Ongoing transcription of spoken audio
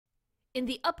In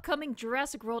the upcoming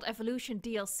Jurassic World Evolution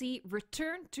DLC,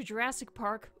 Return to Jurassic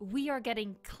Park, we are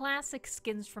getting classic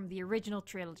skins from the original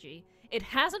trilogy. It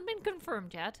hasn't been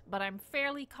confirmed yet, but I'm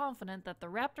fairly confident that the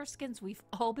raptor skins we've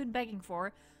all been begging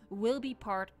for will be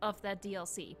part of that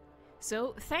DLC.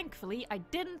 So, thankfully, I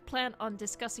didn't plan on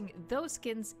discussing those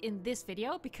skins in this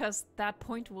video, because that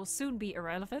point will soon be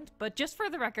irrelevant, but just for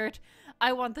the record,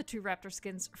 I want the two raptor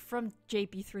skins from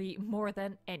JP3 more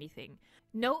than anything.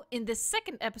 No, in this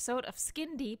second episode of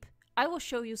Skin Deep, I will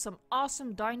show you some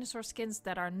awesome dinosaur skins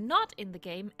that are not in the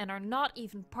game and are not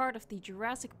even part of the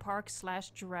Jurassic Park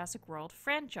 / Jurassic World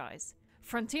franchise.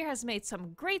 Frontier has made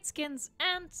some great skins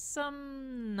and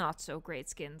some not so great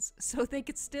skins, so they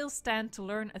could still stand to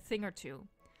learn a thing or two.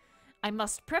 I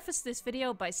must preface this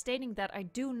video by stating that I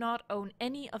do not own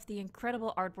any of the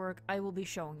incredible artwork I will be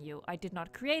showing you. I did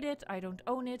not create it, I don't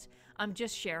own it, I'm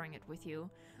just sharing it with you.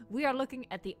 We are looking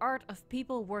at the art of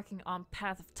people working on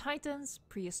Path of Titans,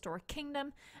 Prehistoric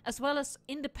Kingdom, as well as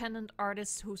independent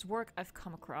artists whose work I've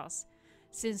come across.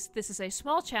 Since this is a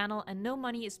small channel and no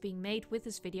money is being made with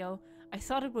this video, I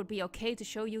thought it would be okay to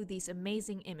show you these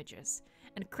amazing images.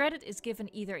 And credit is given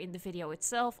either in the video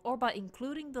itself or by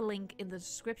including the link in the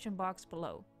description box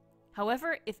below.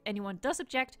 However, if anyone does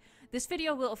object, this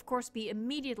video will of course be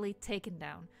immediately taken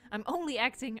down. I'm only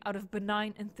acting out of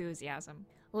benign enthusiasm.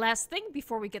 Last thing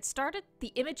before we get started,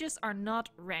 the images are not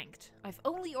ranked. I've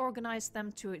only organized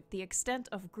them to the extent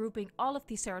of grouping all of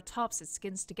the ceratopsid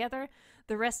skins together,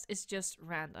 the rest is just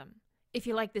random. If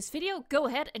you like this video, go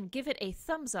ahead and give it a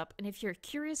thumbs up, and if you're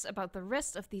curious about the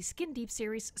rest of the Skin Deep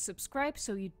series, subscribe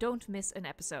so you don't miss an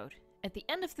episode. At the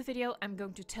end of the video, I'm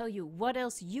going to tell you what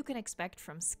else you can expect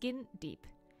from Skin Deep.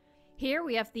 Here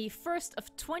we have the first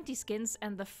of 20 skins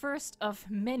and the first of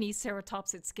many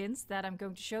ceratopsid skins that I'm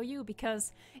going to show you,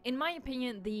 because in my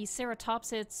opinion the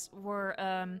ceratopsids were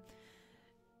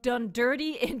done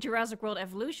dirty in Jurassic World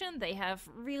Evolution. They have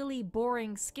really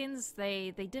boring skins.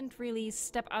 They didn't really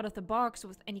step out of the box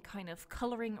with any kind of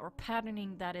coloring or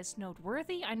patterning that is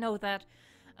noteworthy. I know that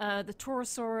the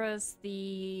Torosaurus,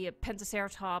 the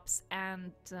Pentaceratops,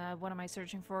 and what am I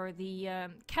searching for? The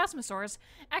Chasmosaurus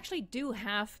actually do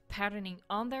have patterning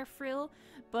on their frill,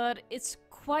 but it's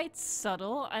quite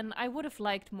subtle, and I would have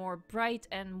liked more bright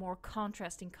and more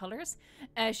contrasting colors,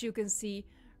 as you can see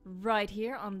right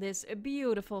here on this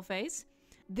beautiful face.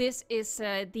 This is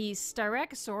the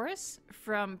Styracosaurus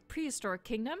from Prehistoric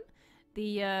Kingdom.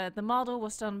 The model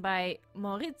was done by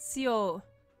Maurizio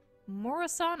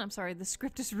Morasan, I'm sorry, the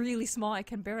script is really small, I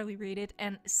can barely read it,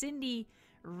 and Cindy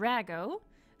Rago.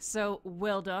 So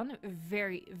well done,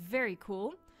 very, very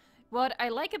cool. What I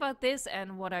like about this,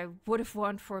 and what I would have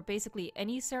wanted for basically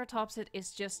any ceratopsid,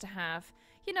 is just to have,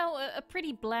 you know, a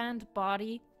pretty bland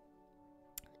body,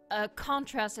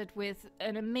 contrasted with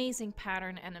an amazing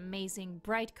pattern and amazing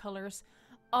bright colors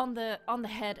on the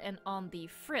head and on the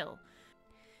frill.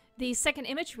 The second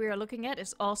image we are looking at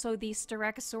is also the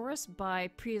Styracosaurus by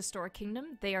Prehistoric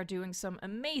Kingdom. They are doing some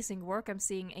amazing work. I'm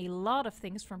seeing a lot of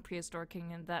things from Prehistoric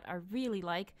Kingdom that I really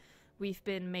like. We've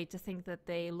been made to think that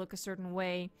they look a certain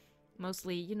way.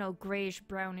 Mostly, you know, grayish,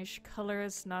 brownish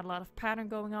colors, not a lot of pattern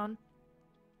going on.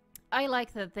 I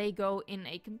like that they go in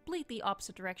a completely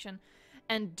opposite direction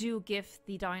and do give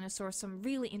the dinosaurs some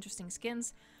really interesting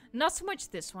skins. Not so much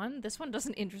this one. This one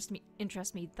doesn't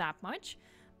interest me that much.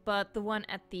 But the one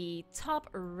at the top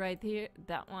right here,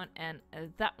 that one and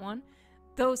that one,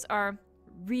 those are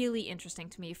really interesting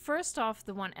to me. First off,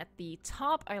 the one at the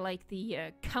top, I like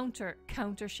the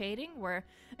counter shading, where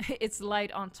it's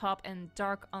light on top and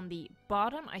dark on the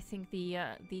bottom. I think the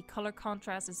color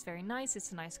contrast is very nice.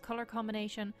 It's a nice color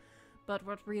combination. But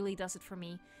what really does it for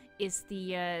me is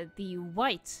the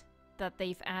white that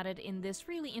they've added in this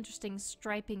really interesting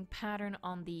striping pattern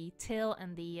on the tail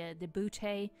and the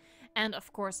bootay, and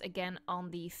of course again on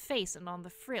the face and on the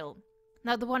frill.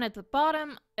 Now the one at the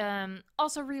bottom,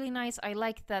 also really nice. I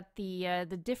like that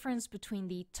the difference between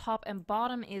the top and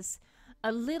bottom is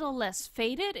a little less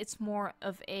faded. It's more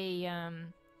of a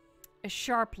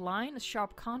sharp line, a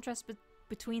sharp contrast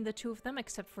between the two of them,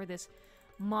 except for this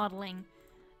modeling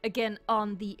again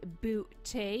on the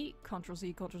bootay.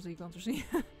 Ctrl-Z, Ctrl-Z, Ctrl-Z.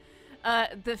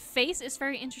 The face is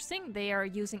very interesting. They are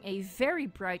using a very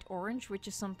bright orange, which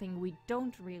is something we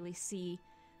don't really see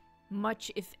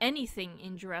much, if anything,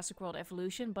 in Jurassic World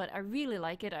Evolution, but I really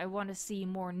like it. I want to see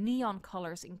more neon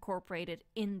colors incorporated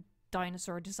in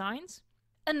dinosaur designs.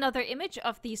 Another image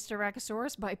of the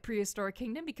Styracosaurus by Prehistoric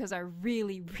Kingdom, because I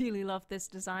really, really love this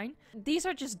design. These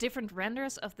are just different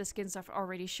renders of the skins I've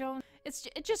already shown.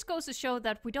 It just goes to show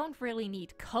that we don't really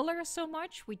need color so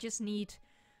much, we just need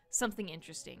something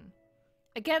interesting.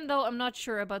 Again, though, I'm not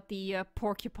sure about the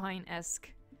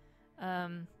porcupine-esque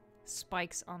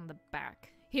spikes on the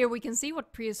back. Here we can see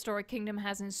what Prehistoric Kingdom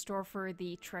has in store for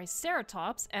the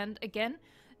Triceratops, and again,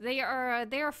 they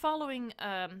are following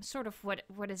sort of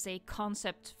what is a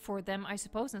concept for them, I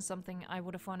suppose, and something I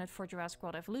would have wanted for Jurassic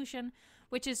World Evolution,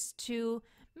 which is to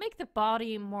make the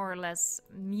body more or less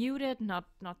muted, not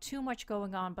too much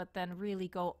going on, but then really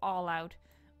go all out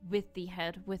with the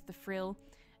head, with the frill.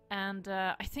 And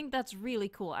I think that's really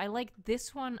cool. I like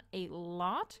this one a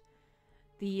lot.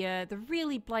 The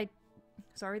really bright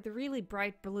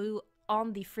blue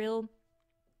on the frill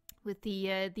with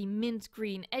the mint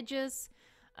green edges,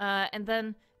 and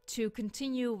then to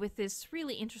continue with this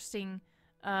really interesting,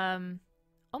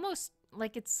 almost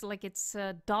like it's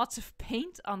dots of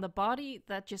paint on the body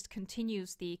that just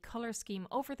continues the color scheme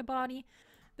over the body.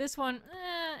 This one,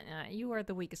 you are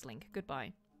the weakest link.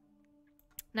 Goodbye.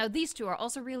 Now these two are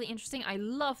also really interesting. I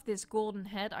love this golden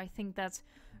head. I think that's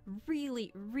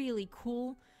really, really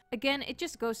cool. Again, it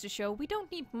just goes to show we don't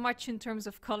need much in terms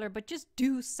of color, but just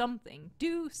do something.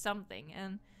 Do something.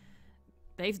 And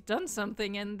they've done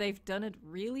something, and they've done it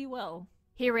really well.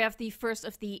 Here we have the first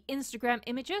of the Instagram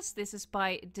images. This is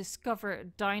by Discover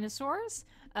Dinosaurs.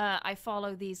 I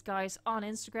follow these guys on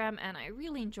Instagram, and I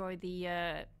really enjoy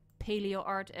the paleo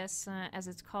art, as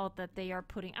it's called, that they are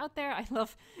putting out there. I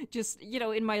love just, you know,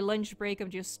 in my lunch break,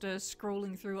 I'm just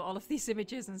scrolling through all of these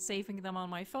images and saving them on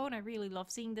my phone. I really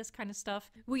love seeing this kind of stuff.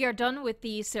 We are done with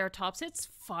the ceratopsids,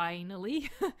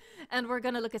 finally. And we're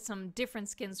gonna look at some different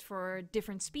skins for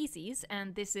different species,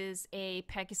 and this is a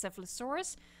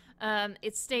Pachycephalosaurus.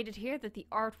 It's stated here that the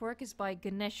artwork is by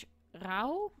Ganesh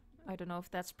Rao. I don't know if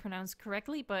that's pronounced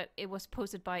correctly, but it was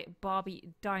posted by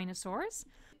Bobby Dinosaurs.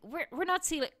 We're not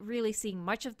really seeing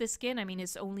much of this skin. I mean,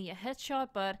 it's only a headshot,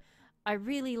 but I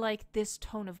really like this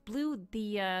tone of blue.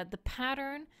 The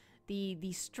pattern,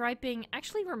 the striping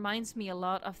actually reminds me a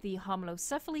lot of the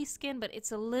Homalocephale skin, but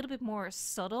it's a little bit more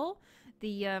subtle.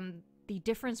 The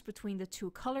difference between the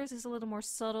two colors is a little more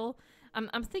subtle.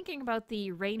 I'm thinking about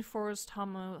the rainforest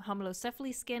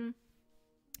Homalocephale skin,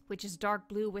 which is dark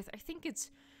blue with, I think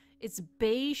it's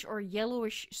beige or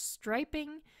yellowish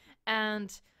striping,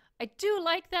 and I do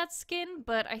like that skin,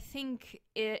 but I think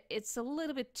it's a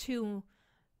little bit too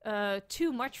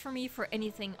much for me for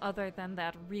anything other than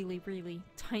that really, really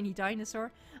tiny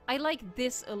dinosaur. I like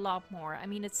this a lot more. I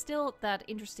mean, it's still that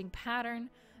interesting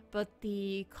pattern, but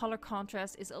the color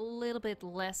contrast is a little bit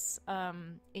less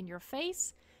in your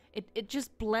face. It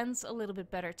just blends a little bit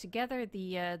better together,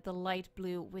 the light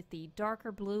blue with the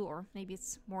darker blue, or maybe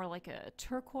it's more like a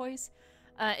turquoise.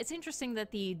 It's interesting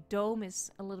that the dome is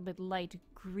a little bit light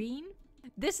green.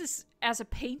 This is, as a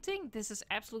painting, this is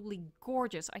absolutely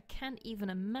gorgeous. I can't even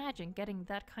imagine getting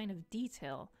that kind of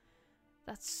detail.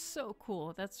 That's so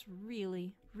cool. That's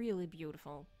really, really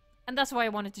beautiful. And that's why I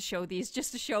wanted to show these,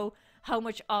 just to show how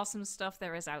much awesome stuff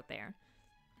there is out there.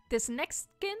 This next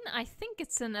skin, I think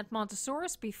it's an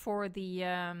Edmontosaurus before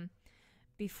the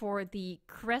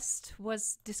crest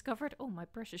was discovered. Oh, my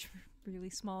brush is really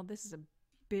small. This is a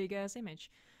big ass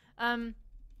image.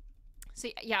 So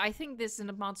yeah, I think this is an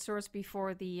Edmontosaurus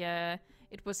before it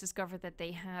was discovered that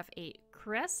they have a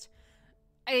crest.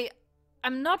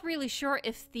 I'm not really sure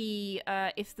if the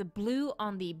blue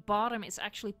on the bottom is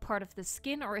actually part of the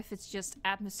skin or if it's just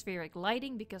atmospheric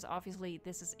lighting, because obviously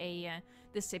this is a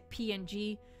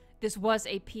PNG. This was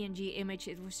a PNG image.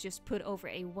 It was just put over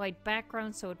a white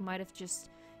background, so it might have just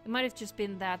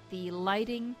been that the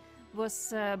lighting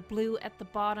was blue at the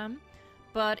bottom.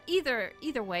 But either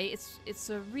way, it's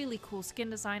a really cool skin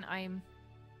design.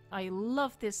 I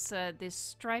love this this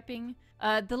striping.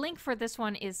 The link for this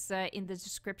one is in the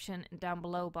description down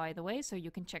below, by the way, so you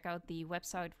can check out the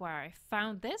website where I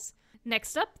found this.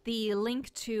 Next up, the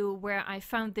link to where I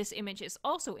found this image is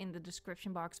also in the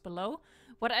description box below.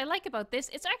 What I like about this,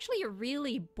 it's actually a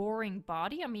really boring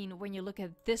body. I mean, when you look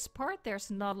at this part,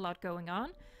 there's not a lot going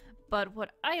on. But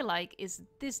what I like is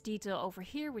this detail over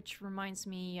here, which reminds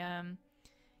me,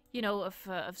 you know,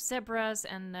 of zebras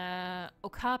and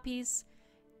okapis.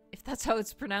 If that's how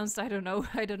it's pronounced, I don't know.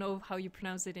 I don't know how you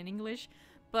pronounce it in English.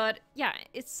 But yeah,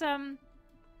 it's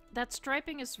that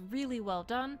striping is really well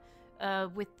done,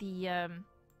 with the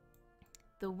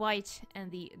white and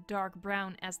the dark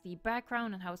brown as the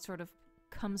background, and how it sort of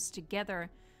comes together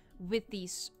with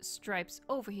these stripes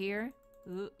over here.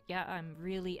 Ooh, yeah,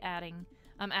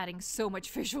 I'm adding so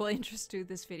much visual interest to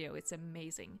this video. It's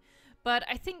amazing. But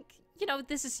I think, you know,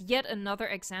 this is yet another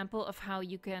example of how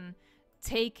you can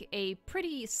take a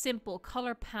pretty simple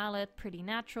color palette, pretty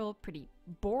natural, pretty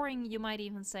boring, you might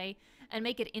even say, and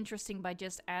make it interesting by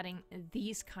just adding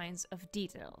these kinds of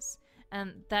details.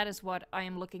 And that is what I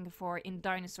am looking for in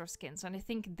dinosaur skins. And I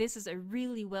think this is a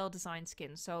really well-designed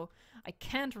skin. So I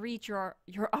can't read your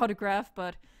autograph,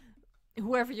 but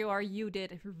whoever you are, you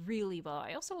did really well.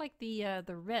 I also like the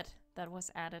red that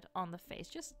was added on the face.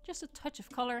 Just a touch of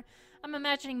color. I'm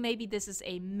imagining maybe this is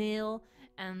a male,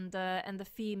 and the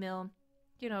female,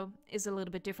 you know, is a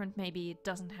little bit different. Maybe it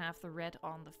doesn't have the red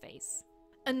on the face.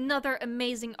 Another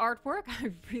amazing artwork.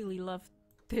 I really love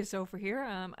this over here.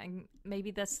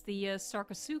 Maybe that's the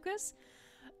Sarcosuchus.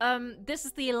 This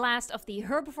is the last of the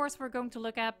herbivores we're going to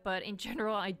look at, but in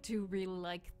general, I do really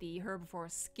like the herbivore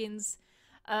skins.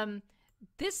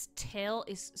 This tail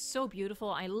is so beautiful.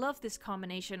 I love this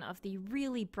combination of the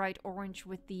really bright orange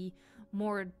with the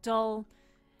more dull...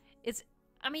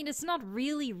 I mean, it's not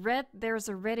really red. There's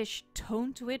a reddish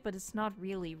tone to it, but it's not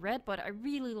really red. But I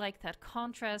really like that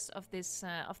contrast of this,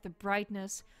 of the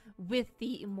brightness with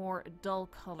the more dull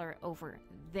color over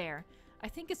there. I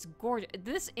think it's gorgeous.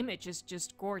 This image is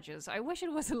just gorgeous. I wish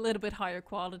it was a little bit higher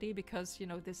quality because, you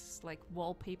know, this is like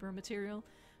wallpaper material.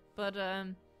 But,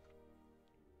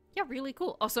 yeah, really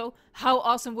cool. Also, how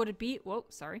awesome would it be, whoa,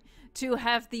 sorry, to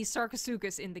have the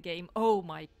Sarcosuchus in the game? Oh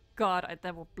my god,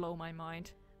 that will blow my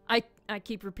mind. I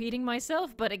keep repeating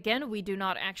myself, but again, we do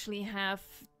not actually have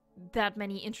that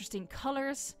many interesting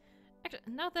colors.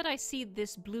 Actually, now that I see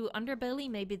this blue underbelly,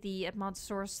 maybe the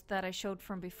Edmontosaurus that I showed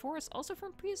from before is also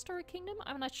from Prehistoric Kingdom?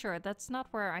 I'm not sure. That's not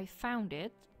where I found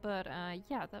it, but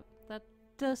yeah, that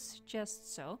does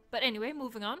suggest so. But anyway,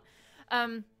 moving on.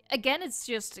 Again, it's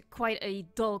just quite a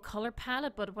dull color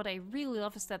palette, but what I really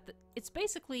love is that it's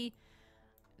basically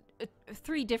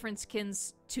 3 different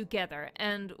skins together,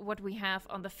 and what we have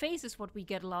on the face is what we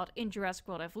get a lot in Jurassic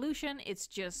World Evolution. It's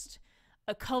just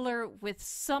a color with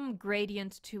some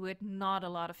gradient to it, not a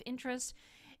lot of interest.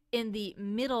 In the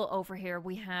middle over here,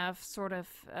 we have sort of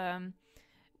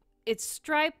it's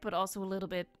striped, but also a little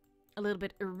bit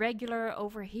irregular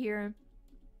over here.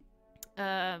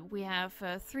 We have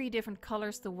 3 different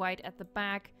colors: the white at the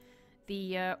back,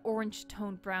 the orange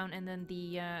toned brown, and then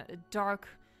the dark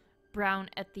brown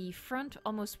at the front,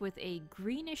 almost with a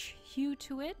greenish hue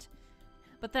to it.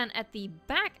 But then at the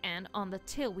back end, on the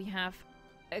tail, we have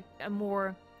a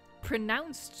more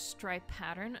pronounced stripe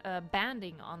pattern,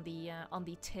 banding on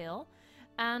the tail,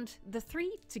 and the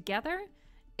 3 together,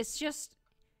 it's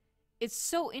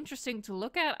so interesting to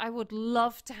look at. I would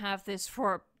love to have this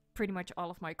for pretty much all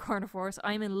of my carnivores.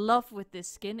 I'm in love with this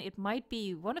skin. It might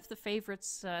be one of the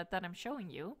favorites that I'm showing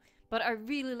you. But I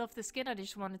really love the skin. I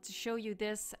just wanted to show you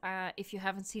this. If you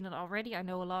haven't seen it already, I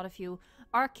know a lot of you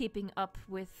are keeping up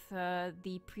with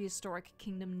the Prehistoric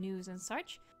Kingdom news and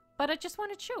such. But I just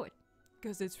wanted to show it,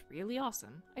 because it's really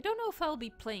awesome. I don't know if I'll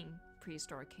be playing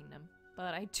Prehistoric Kingdom,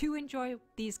 but I do enjoy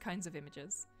these kinds of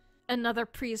images. Another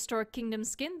Prehistoric Kingdom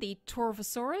skin, the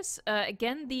Torvosaurus.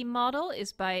 Again, the model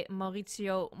is by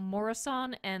Maurizio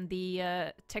Morrison, and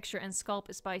the texture and sculpt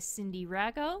is by Cindy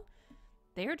Rago.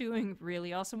 They're doing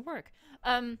really awesome work.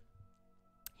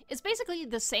 It's basically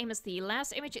the same as the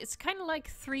last image. It's kind of like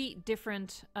 3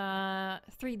 different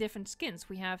skins.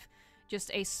 We have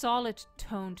just a solid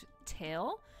toned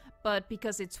tail, but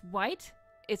because it's white,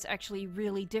 it's actually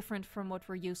really different from what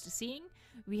we're used to seeing.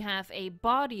 We have a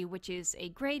body which is a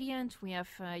gradient. We have,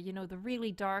 you know, the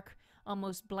really dark,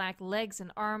 almost black legs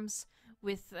and arms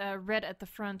with red at the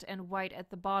front and white at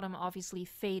the bottom, obviously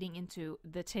fading into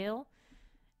the tail.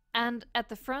 And at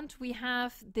the front, we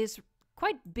have this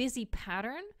quite busy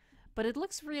pattern, but it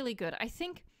looks really good. I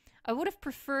think I would have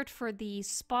preferred for the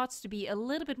spots to be a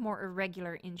little bit more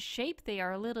irregular in shape. They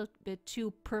are a little bit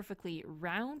too perfectly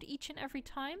round each and every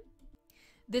time.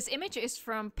 This image is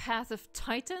from Path of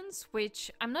Titans,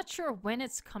 which I'm not sure when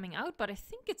it's coming out, but I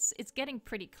think it's getting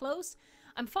pretty close.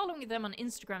 I'm following them on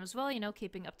Instagram as well, you know,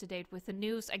 keeping up to date with the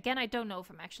news. Again, I don't know if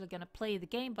I'm actually going to play the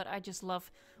game, but I just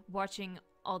love watching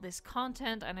all this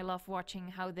content, and I love watching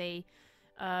how they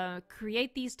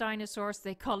create these dinosaurs.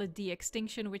 They call it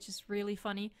de-extinction, which is really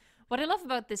funny. What I love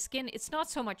about this skin, it's not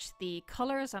so much the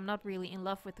colors. I'm not really in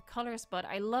love with the colors, but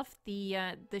I love the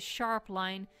sharp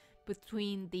line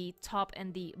between the top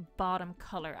and the bottom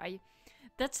color.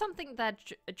 That's something that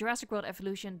Jurassic World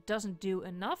Evolution doesn't do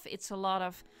enough. It's a lot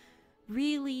of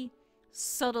really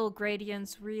subtle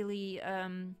gradients, really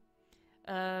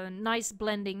nice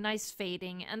blending, nice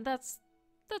fading, and that's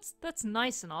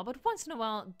nice and all, but once in a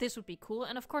while this would be cool.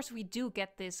 And of course we do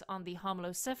get this on the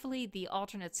Homalocephali. The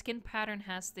alternate skin pattern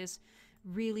has this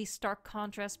really stark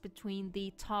contrast between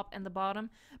the top and the bottom,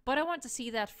 but I want to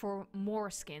see that for more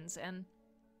skins, and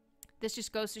this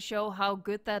just goes to show how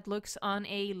good that looks on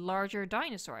a larger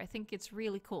dinosaur. I think it's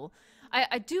really cool.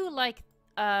 I do like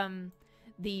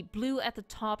the blue at the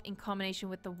top in combination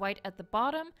with the white at the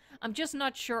bottom. I'm just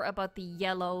not sure about the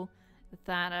yellow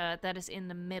that is in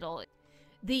the middle.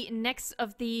 The next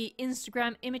of the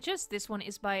Instagram images, this one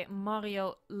is by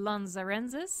Mario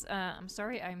Lanzarensis. I'm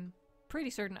sorry, I'm pretty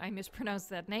certain I mispronounced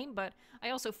that name, but I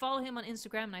also follow him on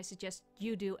Instagram and I suggest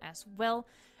you do as well.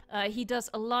 He does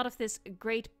a lot of this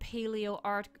great paleo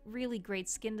art, really great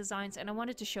skin designs, and I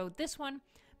wanted to show this one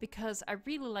because I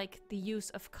really like the use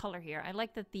of color here. I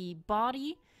like that the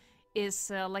body is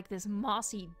like this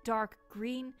mossy dark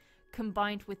green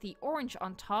combined with the orange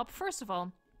on top. First of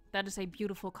all, that is a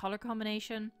beautiful color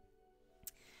combination.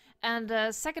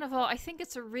 And second of all, I think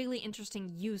it's a really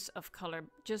interesting use of color.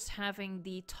 Just having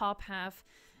the top half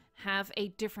have a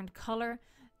different color.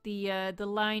 The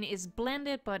line is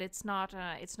blended, but it's not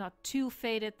too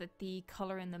faded that the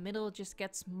color in the middle just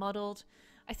gets muddled.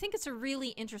 I think it's a really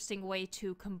interesting way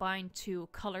to combine two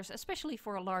colors, especially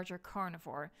for a larger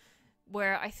carnivore,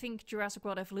 where I think Jurassic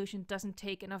World Evolution doesn't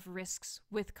take enough risks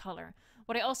with color.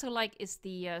 What I also like is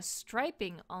the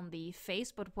striping on the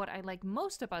face, but what I like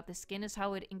most about the skin is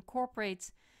how it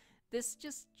incorporates this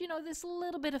just, you know, this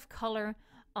little bit of color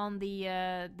on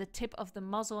the tip of the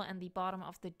muzzle and the bottom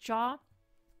of the jaw.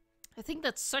 I think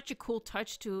that's such a cool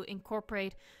touch to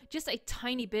incorporate just a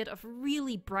tiny bit of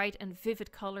really bright and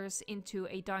vivid colors into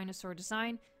a dinosaur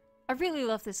design. I really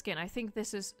love this skin. I think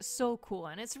this is so cool,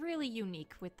 and it's really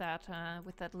unique with that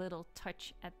little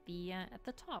touch at the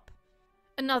top.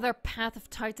 Another Path of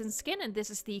Titan skin, and this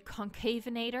is the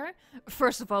Concavinator.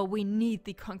 First of all, we need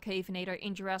the Concavinator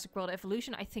in Jurassic World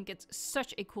Evolution. I think it's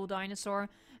such a cool dinosaur,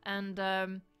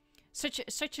 and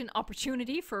such an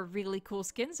opportunity for really cool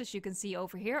skins, as you can see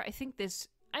over here. I think this,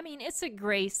 I mean, it's a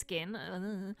gray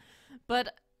skin,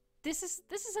 but this is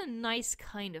a nice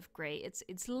kind of gray.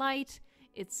 It's light.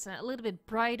 It's a little bit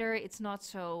brighter. It's not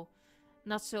so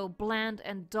bland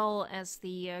and dull as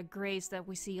the grays that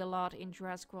we see a lot in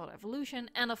Jurassic World Evolution.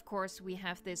 And of course, we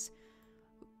have this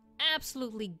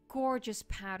absolutely gorgeous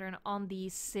pattern on the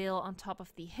sail on top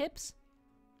of the hips.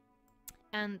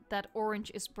 And that orange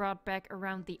is brought back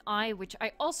around the eye, which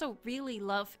I also really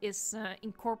love, is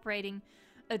incorporating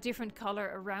a different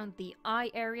color around the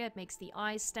eye area. It makes the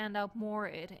eyes stand out more.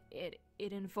 It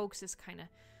invokes this kind of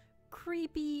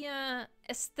creepy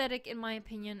aesthetic, in my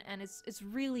opinion, and it's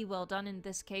really well done in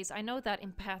this case. I know that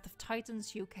in Path of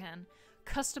Titans you can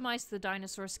customize the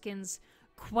dinosaur skins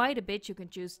quite a bit. You can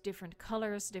choose different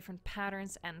colors, different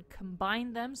patterns, and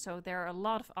combine them, so there are a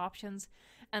lot of options,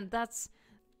 and that's,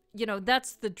 you know,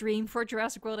 that's the dream for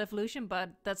Jurassic World Evolution,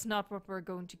 but that's not what we're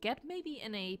going to get. Maybe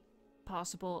in a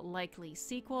possible likely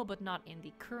sequel, but not in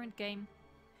the current game.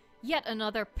 Yet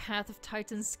another Path of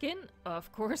Titan skin.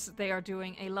 Of course, they are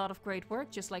doing a lot of great work,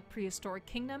 just like Prehistoric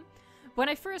Kingdom. When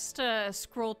I first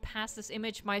scrolled past this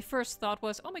image, my first thought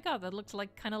was, oh my god, that looks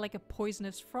like kind of like a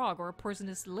poisonous frog or a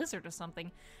poisonous lizard or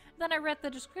something. Then I read the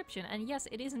description, and yes,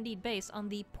 it is indeed based on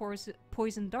the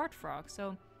poison dart frog,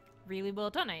 so really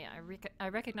well done. I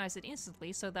recognize it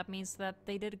instantly, so that means that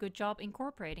they did a good job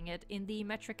incorporating it in the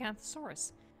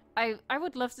Metricanthosaurus. I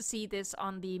would love to see this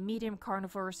on the medium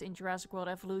carnivores in Jurassic World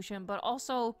Evolution, but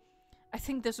also I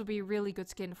think this would be a really good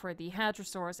skin for the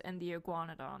Hadrosaurs and the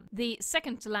Iguanodon. The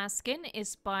second to last skin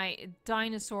is by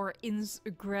Dinosaur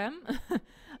Instagram.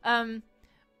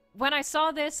 When I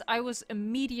saw this, I was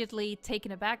immediately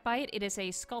taken aback by it. It is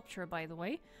a sculpture, by the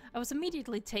way. I was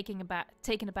immediately taken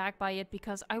aback by it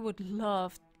because I would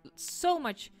love so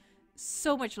much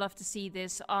love to see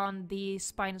this on the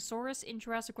Spinosaurus in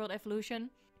Jurassic World Evolution.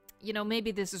 You know, maybe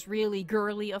this is really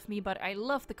girly of me, but I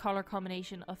love the color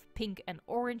combination of pink and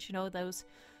orange, you know, those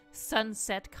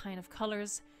sunset kind of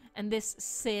colors. And this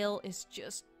sail is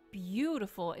just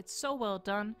beautiful. It's so well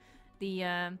done.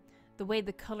 The way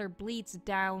the color bleeds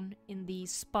down in the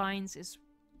spines is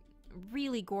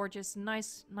really gorgeous.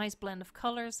 Nice blend of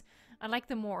colors. I like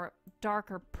the more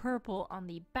darker purple on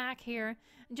the back here,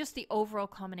 and just the overall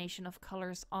combination of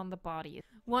colors on the body.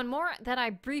 One more that I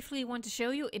briefly want to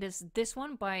show you, it is this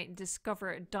one by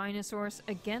Discover Dinosaurs.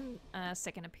 Again,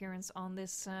 second appearance on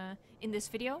this in this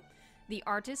video. The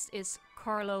artist is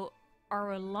Carlo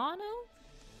Arellano.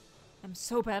 I'm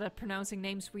so bad at pronouncing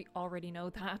names, we already know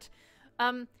that.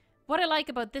 What I like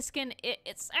about this skin,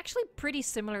 it's actually pretty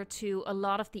similar to a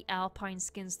lot of the alpine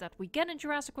skins that we get in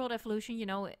Jurassic World Evolution, you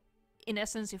know. In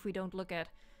essence, if we don't look at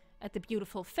the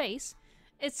beautiful face,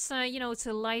 it's you know, it's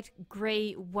a light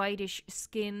gray whitish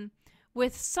skin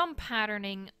with some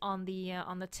patterning on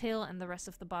the tail and the rest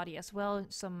of the body as well,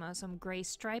 some gray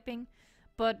striping.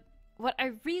 But what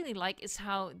I really like is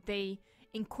how they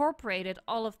incorporated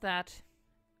all of that,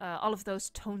 all of those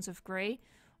tones of gray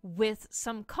with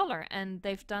some color, and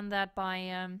they've done that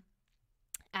by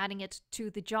adding it to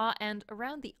the jaw and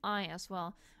around the eye as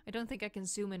well. I don't think I can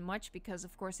zoom in much because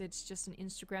of course it's just an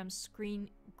Instagram screen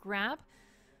grab.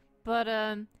 But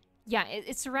yeah,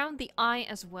 it's around the eye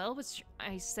as well, which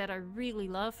I said I really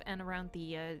love, and around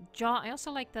the jaw. I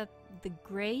also like that the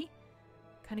gray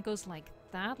kind of goes like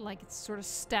that, like it's sort of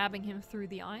stabbing him through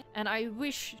the eye. And I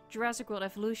wish Jurassic World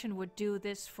Evolution would do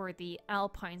this for the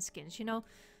alpine skins, you know?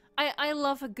 I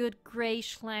love a good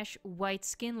gray/white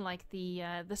skin, like the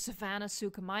Savannah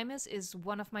Suchomimus is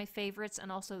one of my favorites,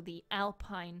 and also the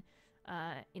Alpine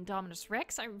Indominus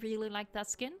Rex. I really like that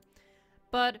skin.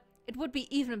 But it would be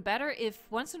even better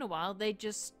if once in a while they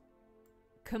just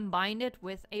combined it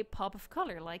with a pop of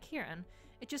color, like here, and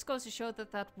it just goes to show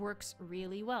that that works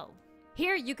really well.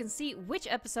 Here you can see which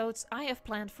episodes I have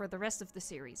planned for the rest of the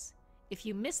series. If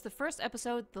you missed the first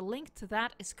episode, the link to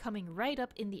that is coming right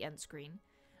up in the end screen.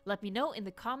 Let me know in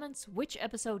the comments which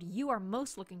episode you are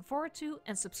most looking forward to,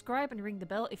 and subscribe and ring the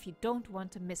bell if you don't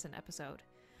want to miss an episode.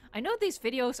 I know these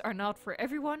videos are not for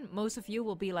everyone. Most of you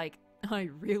will be like, I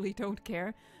really don't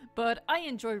care, but I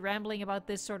enjoy rambling about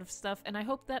this sort of stuff, and I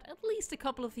hope that at least a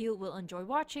couple of you will enjoy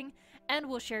watching and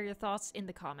will share your thoughts in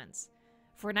the comments.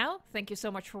 For now, thank you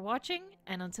so much for watching,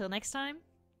 and until next time,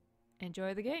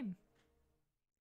 enjoy the game.